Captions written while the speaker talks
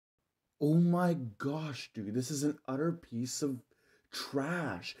Oh my gosh, dude, this is an utter piece of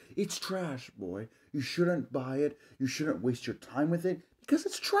trash. It's trash, boy. You shouldn't buy it. You shouldn't waste your time with it because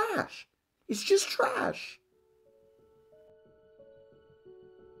it's trash. It's just trash.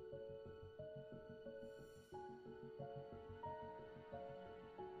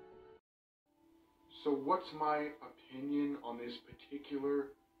 So what's my opinion on this particular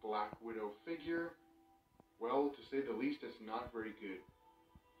Black Widow figure? Well, to say the least, it's not very good.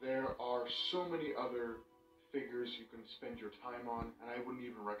 There are so many other figures you can spend your time on, and I wouldn't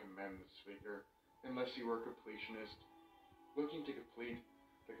even recommend this figure unless you were a completionist looking to complete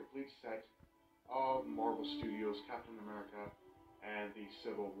the complete set of Marvel Studios Captain America and the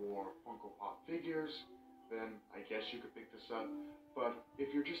Civil War Funko Pop figures. Then I guess you could pick this up. But if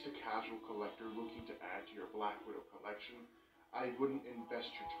you're just a casual collector looking to add to your Black Widow collection, I wouldn't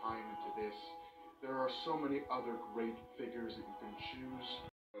invest your time into this. There are so many other great figures that you can choose.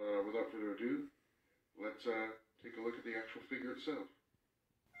 Without further ado, let's take a look at the actual figure itself.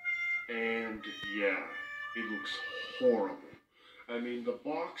 And yeah, it looks horrible. I mean, the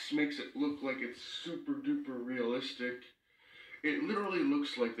box makes it look like it's super duper realistic. It literally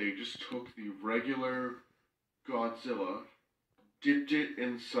looks like they just took the regular Godzilla, dipped it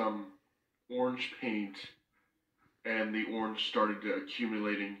in some orange paint, and the orange started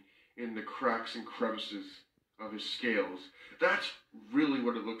accumulating in the cracks and crevices of his scales. That's really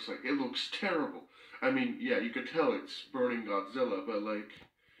what it looks like. It looks terrible. I mean, yeah, you could tell it's burning Godzilla, but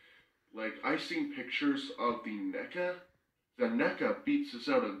like I seen pictures of the NECA. The NECA beats this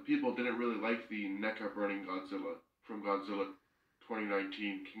out, and people didn't really like the NECA burning Godzilla from Godzilla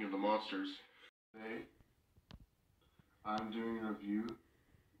 2019, King of the Monsters. Today, I'm doing a review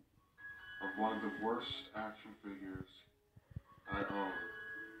of one of the worst action figures I own.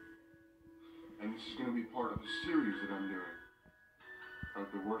 And this is going to be part of a series that I'm doing of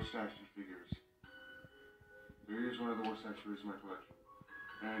the worst action figures. Here is one of the worst action figures in my collection.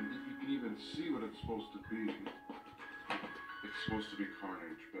 And if you can even see what it's supposed to be, it's supposed to be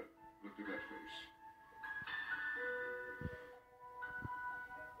Carnage, but look at that face.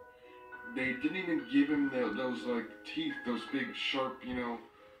 They didn't even give him those like teeth, those big sharp, you know,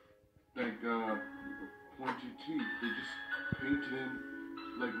 like pointy teeth. They just painted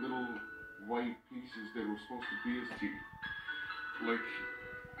in like little white pieces that were supposed to be his teeth. Like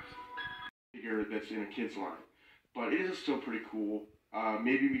figure that's in a kid's line. But it is still pretty cool.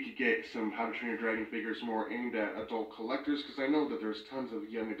 Maybe we could get some How to Train Your Dragon figures more aimed at adult collectors, because I know that there's tons of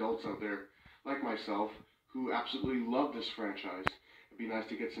young adults out there, like myself, who absolutely love this franchise. It'd be nice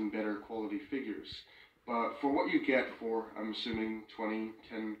to get some better quality figures. But for what you get for, I'm assuming, $20,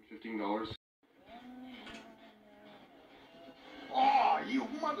 $10, $15. Oh, you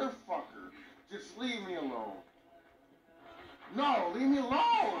motherfucker! Just leave me alone. No, leave me alone,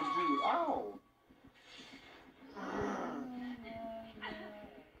 dude. Ow.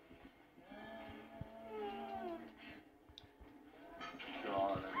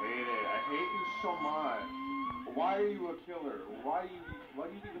 God, I hate it. I hate you so much. Why are you a killer? Why do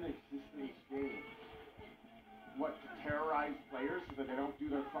you even exist in this game? What, to terrorize players so that they don't do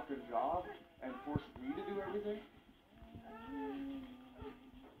their fucking job and force me to do everything?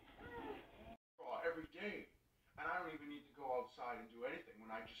 Draw every day, and I don't even need to go outside and do anything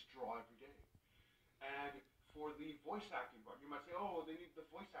when I just draw every day. And for the voice acting part, you might say, oh, they need the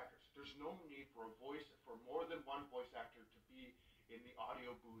voice actors. There's no need for more than one voice actor to be in the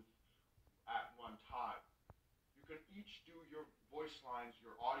audio booth at one time. You can each do your voice lines,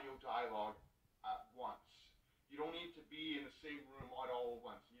 your audio dialogue at once. You don't need to be in the same room at all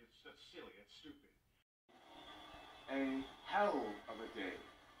at once. That's silly. It's stupid. A hell of a day.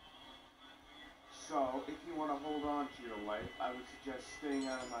 So, if you want to hold on to your life, I would suggest staying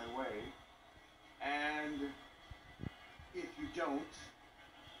out of my way. And if you don't,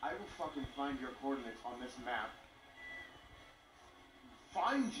 I will fucking find your coordinates on this map,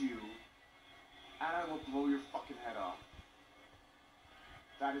 find you, and I will blow your fucking head off.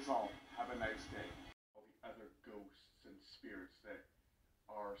 That is all. Have a nice day. All the other ghosts and spirits that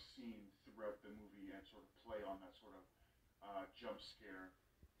are seen throughout the movie and sort of play on that sort of jump scare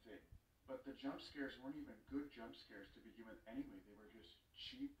thing. But the jump scares weren't even good jump scares to begin with anyway. They were just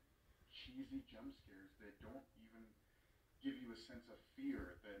cheap, cheesy jump scares that don't even give you a sense of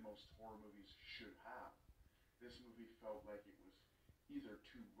fear that most horror movies should have. This movie felt like it was either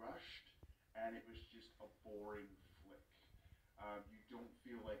too rushed and it was just a boring flick. You don't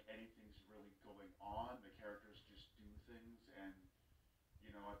feel like anything's really going on. The characters just do things, and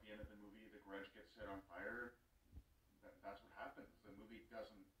you know, at the end of the movie, the grudge gets set on fire. That's what happens. The movie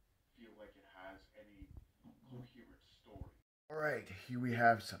doesn't feel like it has any coherent story. Alright, here we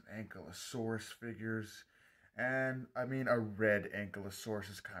have some Ankylosaurus figures. And, I mean, a red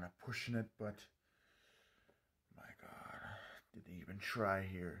Ankylosaurus is kind of pushing it, but... My god, didn't even try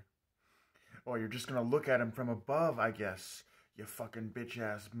here. Oh, you're just gonna look at him from above, I guess. You fucking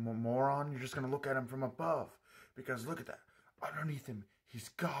bitch-ass moron. You're just gonna look at him from above. Because look at that. Underneath him, he's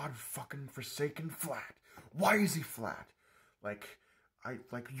god-fucking-forsaken flat. Why is he flat? Like,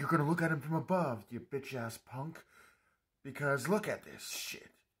 you're gonna look at him from above, you bitch-ass punk. Because look at this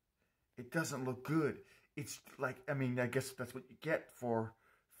shit. It doesn't look good. It's like, I mean, I guess that's what you get for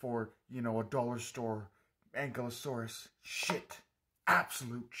you know, a dollar store Ankylosaurus. Shit.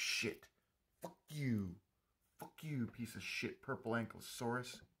 Absolute shit. Fuck you. Fuck you, piece of shit, purple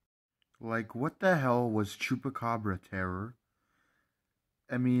Ankylosaurus. Like, what the hell was Chupacabra Terror?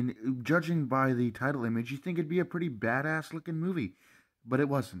 I mean, judging by the title image, you'd think it'd be a pretty badass looking movie. But it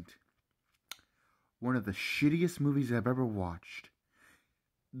wasn't. One of the shittiest movies I've ever watched.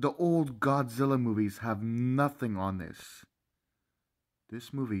 The old Godzilla movies have nothing on this.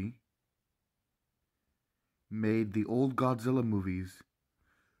 This movie made the old Godzilla movies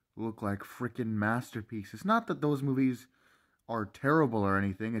look like freaking masterpieces. Not that those movies are terrible or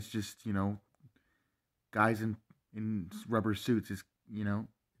anything. It's just, you know, guys in rubber suits is, you know,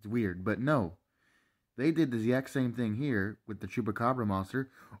 it's weird. But no, they did the exact same thing here with the Chupacabra monster,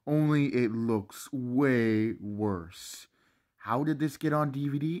 only it looks way worse. How did this get on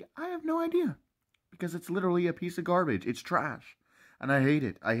DVD? I have no idea. Because it's literally a piece of garbage. It's trash. And I hate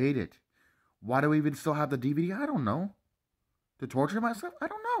it. I hate it. Why do I even still have the DVD? I don't know. To torture myself? I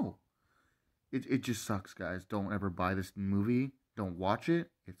don't know. It just sucks, guys. Don't ever buy this movie. Don't watch it.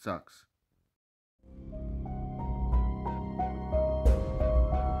 It sucks.